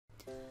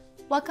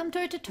Welcome to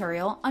our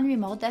tutorial on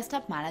Remote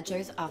Desktop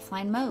Manager's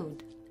offline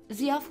mode.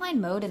 The offline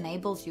mode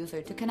enables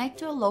user to connect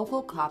to a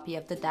local copy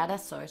of the data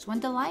source when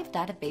the live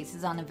database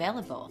is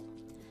unavailable.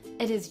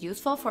 It is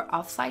useful for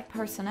off-site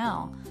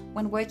personnel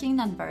when working in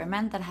an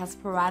environment that has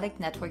sporadic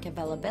network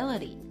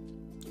availability,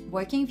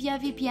 working via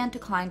VPN to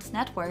client's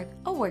network,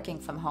 or working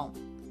from home.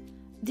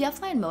 The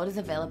offline mode is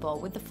available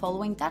with the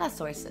following data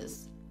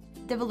sources: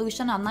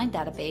 Devolution Online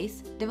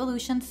Database,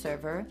 Devolutions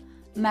Server,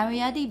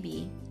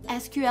 MariaDB,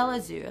 SQL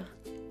Azure,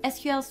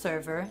 SQL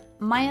Server,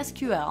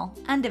 MySQL,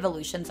 and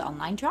Devolutions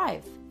Online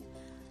Drive.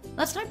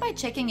 Let's start by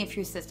checking if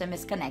your system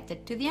is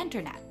connected to the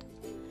internet.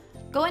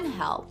 Go in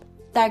Help,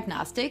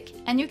 Diagnostic,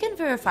 and you can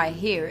verify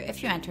here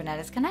if your internet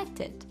is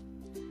connected.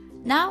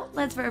 Now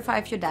let's verify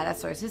if your data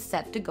source is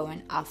set to go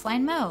in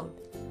offline mode.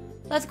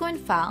 Let's go in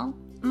File,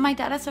 My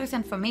Data Source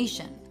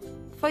Information.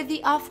 For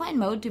the offline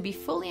mode to be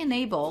fully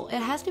enabled,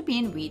 it has to be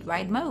in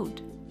read-write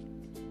mode.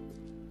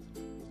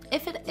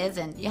 If it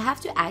isn't, you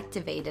have to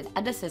activate it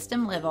at the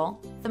system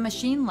level, the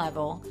machine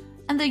level,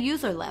 and the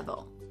user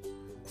level.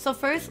 So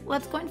first,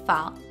 let's go in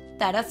File,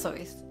 Data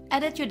Source,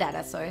 edit your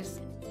data source,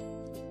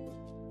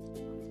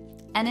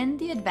 and in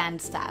the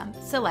Advanced tab,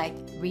 select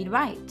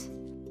Read-Write.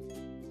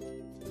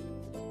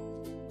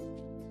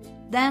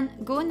 Then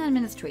go in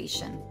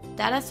Administration,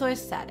 Data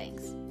Source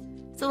Settings,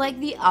 select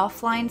the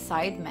Offline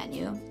side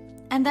menu,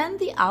 and then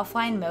the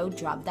Offline Mode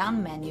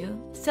drop-down menu,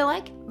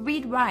 select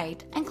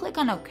Read-Write and click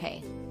on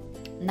OK.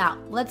 Now,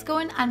 let's go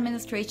in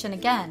Administration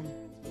again,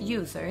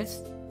 Users,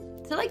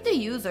 select the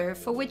user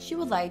for which you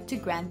would like to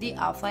grant the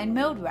offline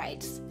mode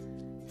rights,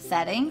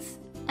 Settings,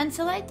 and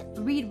select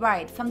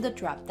Read-Write from the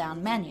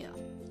drop-down menu.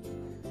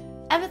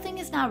 Everything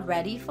is now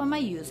ready for my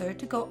user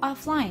to go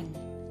offline.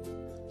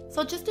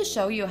 So just to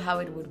show you how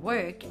it would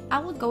work, I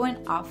will go in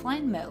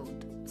offline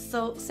mode.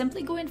 So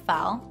simply go in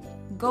File,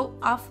 go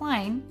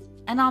offline,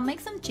 and I'll make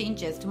some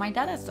changes to my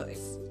data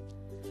source.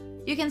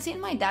 You can see in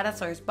my data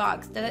source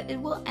box that it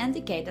will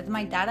indicate that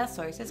my data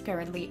source is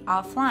currently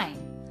offline.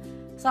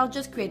 So I'll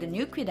just create a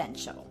new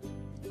credential.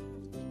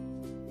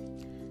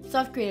 So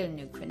I've created a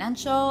new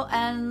credential,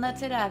 and let's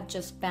say that I've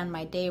just spent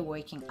my day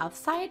working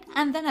offsite,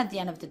 and then at the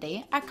end of the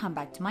day, I come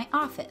back to my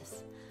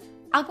office.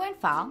 I'll go in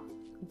File,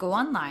 go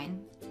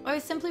online, or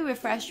simply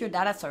refresh your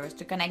data source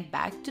to connect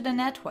back to the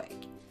network.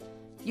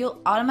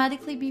 You'll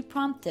automatically be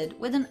prompted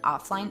with an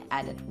offline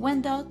edit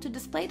window to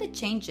display the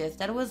changes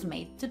that was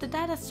made to the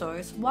data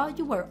source while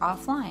you were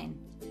offline.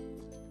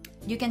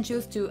 You can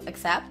choose to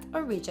accept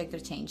or reject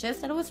the changes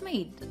that was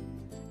made.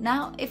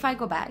 Now, if I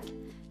go back,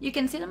 you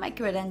can see that my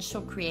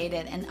credential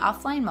created in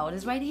offline mode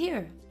is right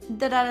here.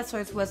 The data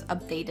source was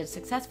updated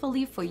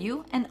successfully for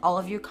you and all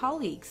of your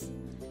colleagues.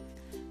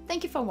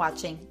 Thank you for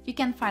watching. You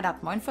can find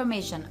out more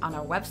information on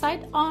our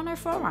website or on our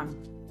forum.